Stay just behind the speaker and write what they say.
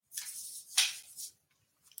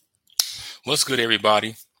What's good,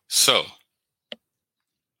 everybody? So,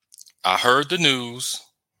 I heard the news,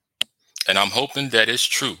 and I'm hoping that it's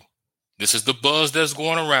true. This is the buzz that's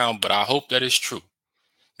going around, but I hope that it's true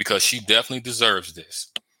because she definitely deserves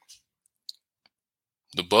this.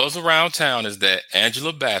 The buzz around town is that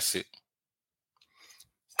Angela Bassett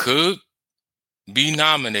could be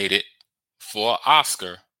nominated for an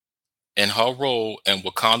Oscar in her role in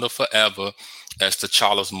Wakanda Forever as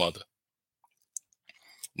T'Challa's mother.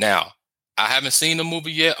 Now, I haven't seen the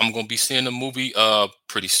movie yet. I'm going to be seeing the movie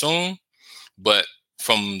pretty soon. But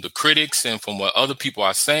from the critics and from what other people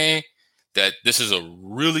are saying, that this is a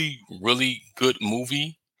really, really good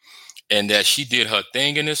movie and that she did her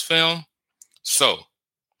thing in this film. So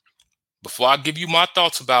before I give you my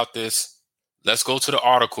thoughts about this, let's go to the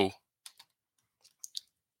article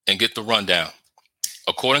and get the rundown.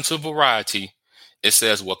 According to Variety, it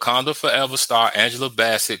says Wakanda Forever star Angela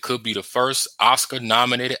Bassett could be the first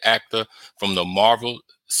Oscar-nominated actor from the Marvel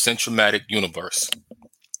Cinematic Universe.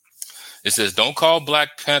 It says, don't call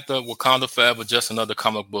Black Panther Wakanda Forever just another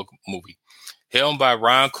comic book movie. Helmed by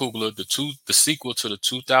Ryan Coogler, the sequel to the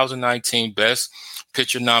 2019 Best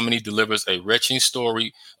Picture nominee delivers a wrenching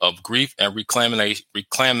story of grief and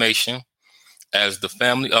reclamation as the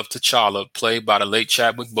family of T'Challa, played by the late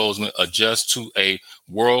Chadwick Boseman, adjusts to a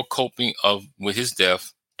world coping with his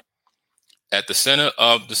death. At the center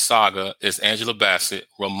of the saga is Angela Bassett,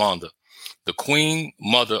 Ramonda, the queen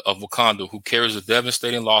mother of Wakanda, who carries the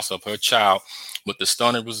devastating loss of her child with the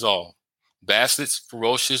stunning resolve. Bassett's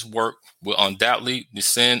ferocious work will undoubtedly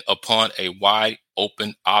descend upon a wide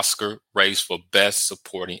open Oscar race for Best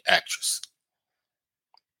Supporting Actress.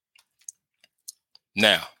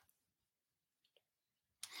 Now,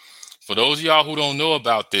 for those of y'all who don't know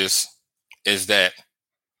about this, is that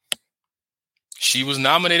she was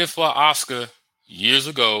nominated for an Oscar years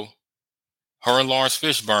ago, her and Lawrence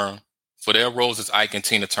Fishburne, for their roles as Ike and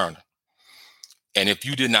Tina Turner. And if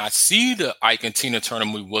you did not see the Ike and Tina Turner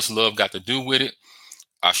movie, What's Love Got to Do with It,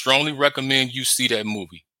 I strongly recommend you see that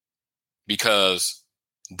movie because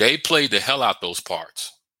they played the hell out those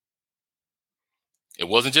parts. It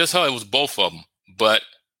wasn't just her, it was both of them. But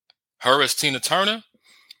her as Tina Turner,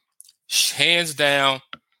 hands down,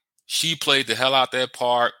 she played the hell out that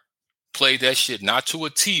part, played that shit not to a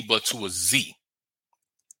T, but to a Z.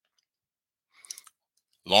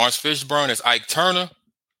 Lawrence Fishburne as Ike Turner,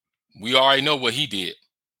 we already know what he did.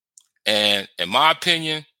 And in my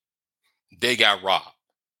opinion, they got robbed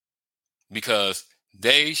because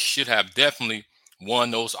they should have definitely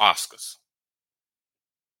won those Oscars.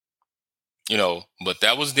 But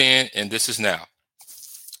that was then and this is now.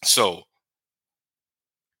 So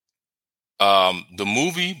the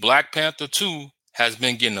movie Black Panther 2 has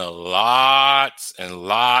been getting lots and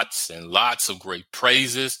lots and lots of great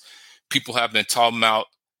praises. People have been talking about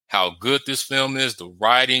how good this film is, the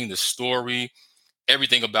writing, the story,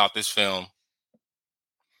 everything about this film.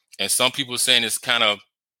 And some people are saying it's kind of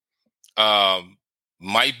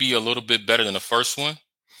might be a little bit better than the first one.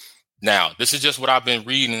 Now, this is just what I've been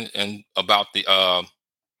reading and about the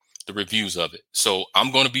reviews of it. So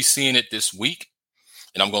I'm going to be seeing it this week,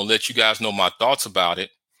 and I'm going to let you guys know my thoughts about it.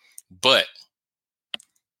 But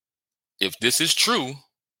if this is true,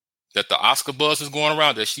 that the Oscar buzz is going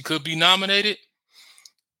around, that she could be nominated,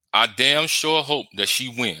 I damn sure hope that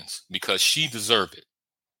she wins because she deserves it.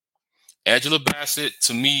 Angela Bassett,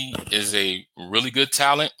 to me, is a really good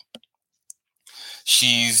talent.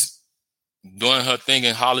 She's doing her thing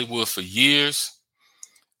in Hollywood for years,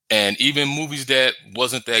 and even movies that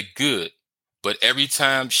wasn't that good. But every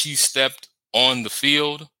time she stepped on the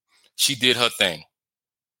field, she did her thing.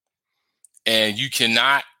 And you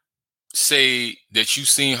cannot say that you've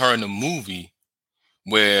seen her in a movie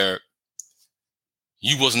where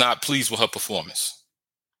you was not pleased with her performance.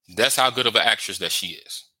 That's how good of an actress that she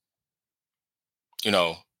is.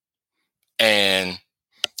 And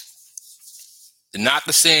not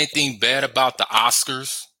to say anything bad about the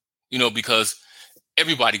Oscars, because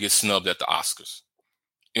everybody gets snubbed at the Oscars.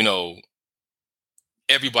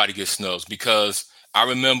 Everybody gets snubs because I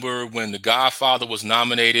remember when The Godfather was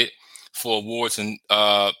nominated for awards and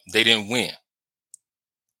they didn't win.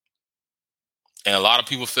 And a lot of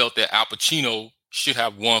people felt that Al Pacino should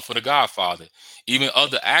have won for The Godfather. Even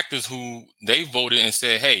other actors who they voted and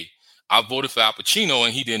said, hey, I voted for Al Pacino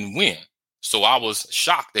and he didn't win. So I was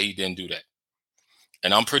shocked that he didn't do that.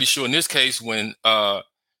 And I'm pretty sure in this case, when her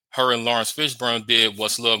and Lawrence Fishburne did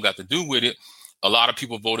What's Love Got to Do with It, a lot of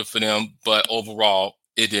people voted for them, but overall,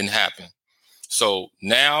 it didn't happen. So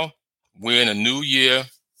now we're in a new year,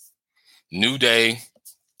 new day,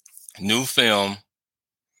 new film.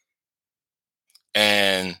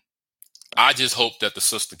 And I just hope that the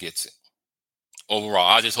sister gets it. overall.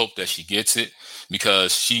 I just hope that she gets it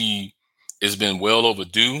because she has been well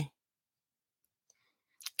overdue.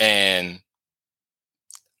 And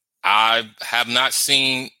I have not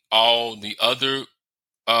seen all the other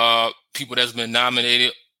people that's been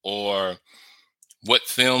nominated or what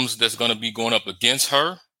films that's going to be going up against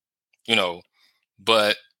her,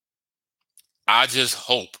 but I just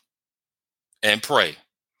hope and pray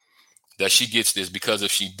that she gets this, because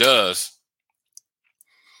if she does,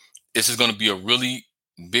 this is going to be a really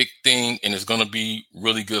big thing and it's going to be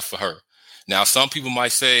really good for her. Now, some people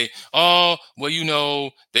might say, oh,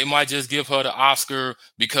 well, they might just give her the Oscar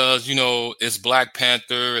because, it's Black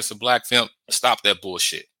Panther, it's a black film. Stop that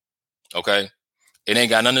bullshit. Okay? It ain't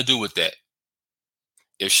got nothing to do with that.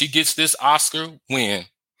 If she gets this Oscar win,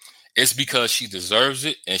 it's because she deserves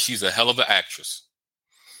it and she's a hell of an actress.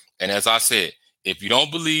 And as I said, if you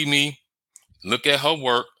don't believe me, look at her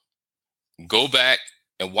work, go back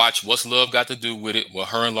and watch What's Love Got to Do with It with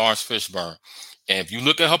her and Lawrence Fishburne. And if you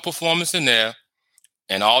look at her performance in there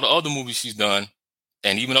and all the other movies she's done,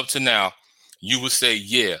 and even up to now, you would say,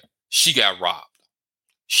 yeah, she got robbed.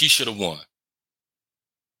 She should have won.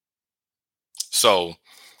 So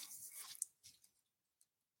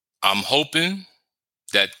I'm hoping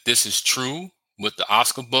that this is true with the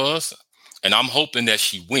Oscar buzz, and I'm hoping that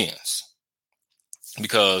she wins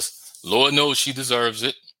because Lord knows she deserves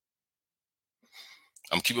it.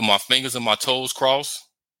 I'm keeping my fingers and my toes crossed,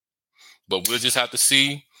 but we'll just have to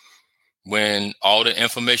see when all the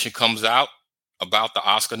information comes out about the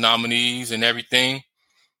Oscar nominees and everything.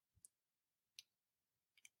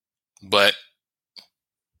 But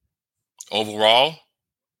overall,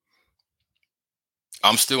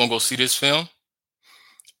 I'm still going to go see this film,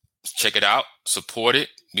 check it out, support it,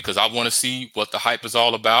 because I want to see what the hype is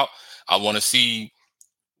all about. I want to see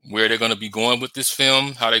where they're going to be going with this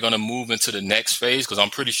film, how they're going to move into the next phase, because I'm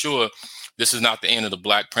pretty sure this is not the end of the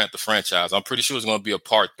Black Panther franchise. I'm pretty sure it's going to be a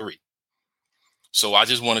part 3. So I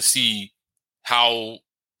just want to see how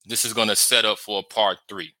this is going to set up for a part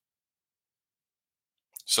 3.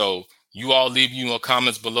 So you all leave your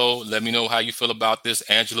comments below. Let me know how you feel about this.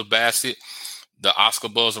 Angela Bassett, the Oscar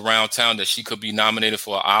buzz around town that she could be nominated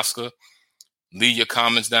for an Oscar. Leave your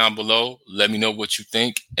comments down below. Let me know what you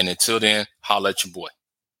think. And until then, holla at your boy.